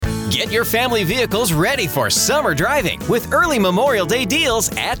Get your family vehicles ready for summer driving with early Memorial Day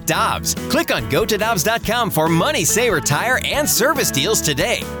deals at Dobbs. Click on GoToDobbs.com for money saver tire and service deals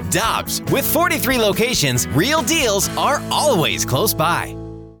today. Dobbs, with 43 locations, real deals are always close by.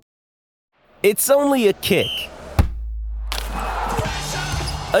 It's only a kick,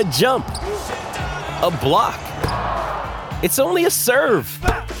 a jump, a block. It's only a serve.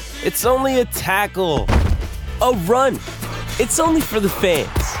 It's only a tackle, a run. It's only for the fans.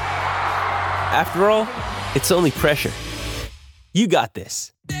 After all, it's only pressure. You got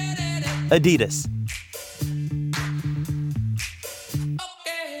this. Adidas.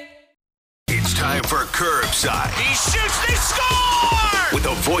 It's time for Curbside. He shoots, they score! With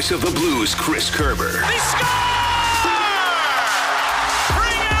the voice of the Blues, Chris Kerber. They score!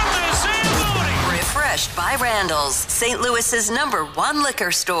 Bring out the St. Louis! Refreshed by Randall's, St. Louis's #1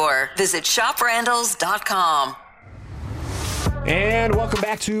 liquor store. Visit shoprandalls.com. And welcome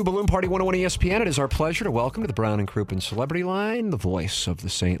back to Balloon Party 101 ESPN. It is our pleasure to welcome to the Brown and Crouppen Celebrity Line the voice of the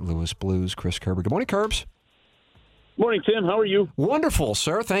St. Louis Blues, Chris Kerber. Good morning, Kerbs. Morning, Tim. How are you? Wonderful,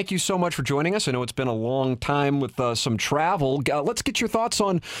 sir. Thank you so much for joining us. I know it's been a long time with some travel. Let's get your thoughts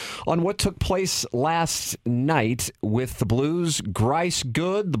on what took place last night with the Blues. Grice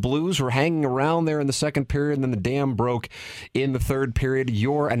good. The Blues were hanging around there in the second period, and then the dam broke in the third period.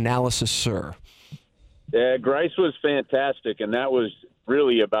 Your analysis, sir. Yeah, Grice was fantastic, and that was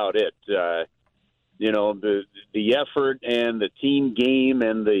really about it. The effort and the team game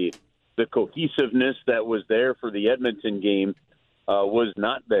and the cohesiveness that was there for the Edmonton game was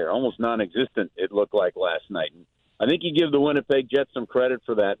not there, almost non-existent, it looked like last night. And I think you give the Winnipeg Jets some credit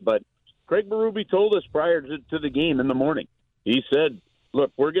for that, but Craig Berube told us prior to the game in the morning, he said,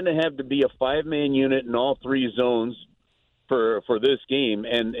 look, we're going to have to be a five-man unit in all three zones for this game,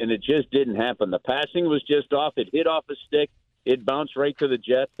 and it just didn't happen. The passing was just off. It hit off a stick. It bounced right to the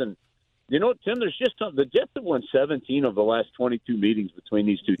Jets. And, you know, Tim, there's just the Jets have won 17 of the last 22 meetings between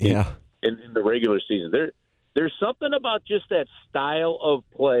these two teams in the regular season. There's something about just that style of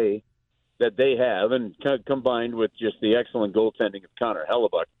play that they have, and combined with just the excellent goaltending of Connor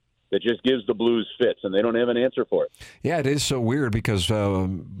Hellebuck, that just gives the Blues fits, and they don't have an answer for it. Yeah, it is so weird because,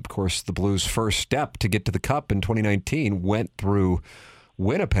 of course, the Blues' first step to get to the Cup in 2019 went through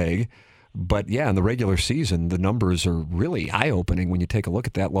Winnipeg. But, yeah, in the regular season, the numbers are really eye-opening when you take a look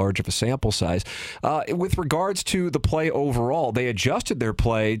at that large of a sample size. With regards to the play overall, they adjusted their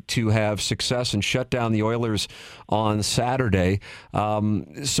play to have success and shut down the Oilers on Saturday.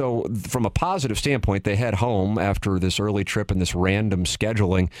 So from a positive standpoint, they head home after this early trip and this random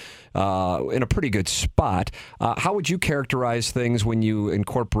scheduling in a pretty good spot. How would you characterize things when you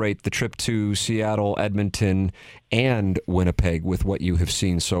incorporate the trip to Seattle, Edmonton, and Winnipeg with what you have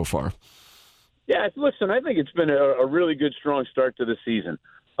seen so far? Yeah, listen, I think it's been a really good, strong start to the season.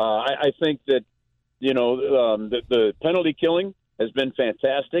 I think that, the penalty killing has been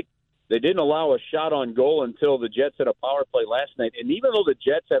fantastic. They didn't allow a shot on goal until the Jets had a power play last night. And even though the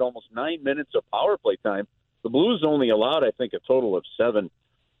Jets had almost 9 minutes of power play time, the Blues only allowed, I think, a total of 7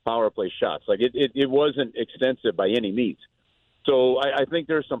 power play shots. Like, it wasn't extensive by any means. So I think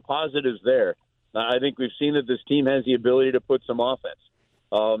there's some positives there. I think we've seen that this team has the ability to put some offense.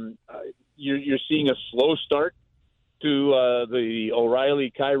 You're seeing a slow start to the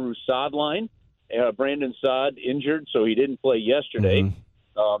O'Reilly-Kyrou Saad line. Brandon Saad injured, so he didn't play yesterday.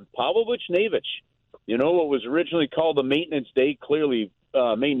 Pavlovic-Nevich, what was originally called the maintenance day, clearly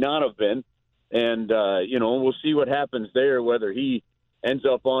may not have been. And, we'll see what happens there, whether he ends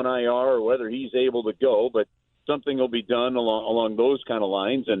up on IR or whether he's able to go. But something will be done along those kind of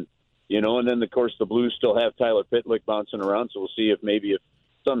lines. And, and then, of course, the Blues still have Tyler Pitlick bouncing around, so we'll see if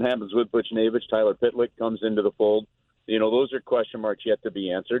something happens with Butch-Nevich, Tyler Pitlick comes into the fold. Those are question marks yet to be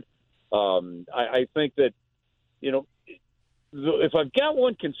answered. I think that, if I've got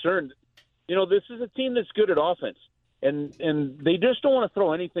one concern, this is a team that's good at offense, and they just don't want to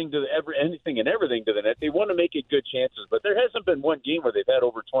throw anything and everything to the net. They want to make it good chances, but there hasn't been one game where they've had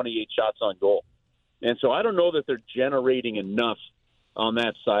over 28 shots on goal. And so I don't know that they're generating enough on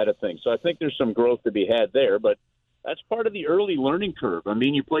that side of things. So I think there's some growth to be had there, but that's part of the early learning curve. I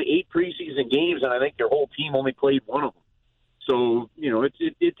mean, you play 8 preseason games, and I think your whole team only played one of them. So,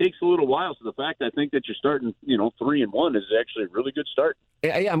 it takes a little while. So the fact I think that you're starting, 3-1 is actually a really good start.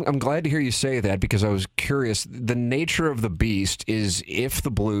 Yeah, I'm glad to hear you say that because I was curious. The nature of the beast is if the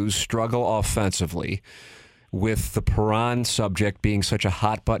Blues struggle offensively, with the Perron subject being such a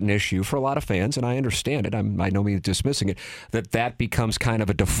hot-button issue for a lot of fans, and I understand it, I'm by no means dismissing it, that becomes kind of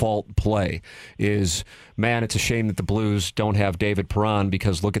a default play is, man, it's a shame that the Blues don't have David Perron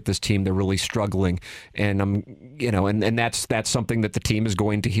because look at this team, they're really struggling. And and that's something that the team is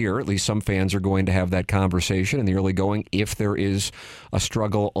going to hear. At least some fans are going to have that conversation in the early going if there is a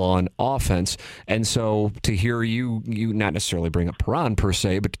struggle on offense. And so to hear you not necessarily bring up Perron per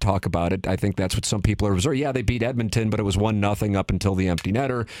se, but to talk about it, I think that's what some people are observing. Yeah, they beat Edmonton, but it was 1-0 up until the empty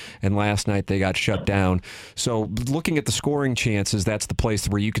netter, and last night they got shut down. So looking at the scoring chances, that's the place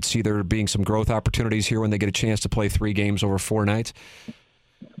where you could see there being some growth opportunities here when they get a chance to play 3 games over 4 nights.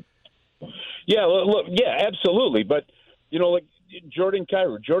 Yeah, look, yeah, absolutely. But, like Jordan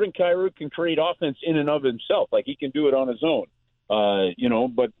Kyrou can create offense in and of himself. Like, he can do it on his own.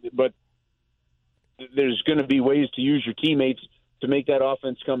 But there's going to be ways to use your teammates to make that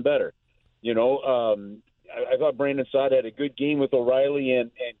offense come better. I thought Brandon Saad had a good game with O'Reilly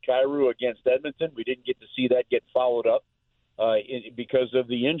and Kyrou against Edmonton. We didn't get to see that get followed up because of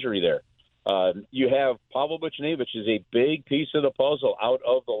the injury there. You have Pavel Buchnevich is a big piece of the puzzle out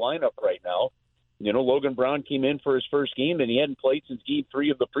of the lineup right now. Logan Brown came in for his first game, and he hadn't played since Game 3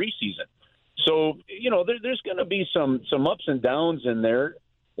 of the preseason. So, there's going to be some ups and downs in there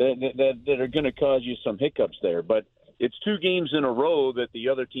that are going to cause you some hiccups there. But it's 2 games in a row that the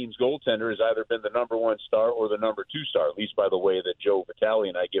other team's goaltender has either been the number 1 star or the number 2 star, at least by the way that Joe Vitale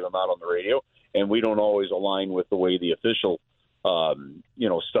and I give him out on the radio. And we don't always align with the way the official,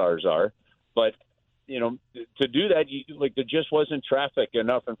 stars are. But, to do that, there just wasn't traffic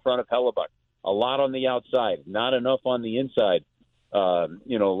enough in front of Hellebuck. A lot on the outside, not enough on the inside,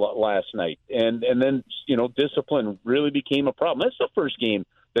 last night. And then, discipline really became a problem. That's the first game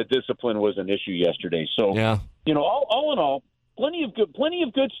that discipline was an issue yesterday. So, yeah. All in all, plenty of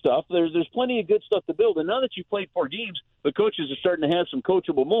good stuff. There's plenty of good stuff to build. And now that you played 4 games, the coaches are starting to have some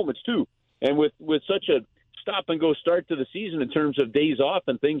coachable moments too. And with such a stop-and-go start to the season in terms of days off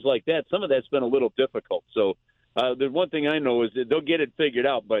and things like that, some of that's been a little difficult. So the one thing I know is that they'll get it figured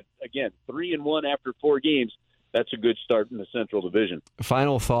out. But, again, 3-1 after 4 games, that's a good start in the Central Division.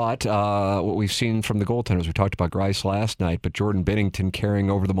 Final thought, what we've seen from the goaltenders. We talked about Greiss last night, but Jordan Binnington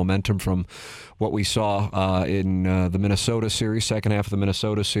carrying over the momentum from what we saw in the Minnesota series, second half of the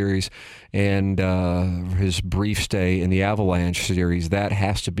Minnesota series, and his brief stay in the Avalanche series. That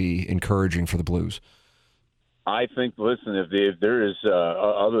has to be encouraging for the Blues. I think, listen, if there is,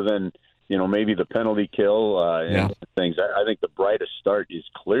 other than, maybe the penalty kill and things, I think the brightest start is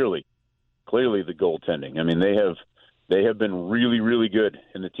clearly the goaltending. I mean, they have been really, really good,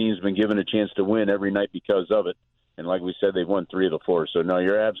 and the team's been given a chance to win every night because of it. And like we said, they've won 3 of the 4. So no,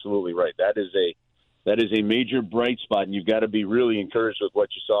 you're absolutely right. That is a major bright spot, and you've got to be really encouraged with what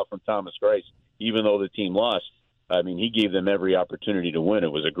you saw from Thomas Greiss, even though the team lost. I mean, he gave them every opportunity to win.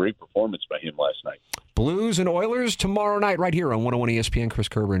 It was a great performance by him last night. Blues and Oilers tomorrow night right here on 101 ESPN. Chris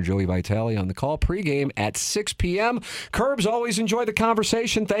Kerber and Joey Vitale on the call. Pregame at 6 p.m. Kerbs, always enjoy the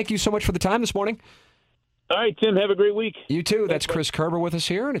conversation. Thank you so much for the time this morning. All right, Tim, have a great week. You too. That's Chris Kerber with us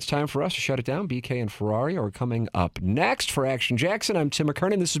here, and it's time for us to shut it down. BK and Ferrari are coming up next. For Action Jackson, I'm Tim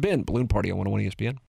McKernan. This has been Balloon Party on 101 ESPN.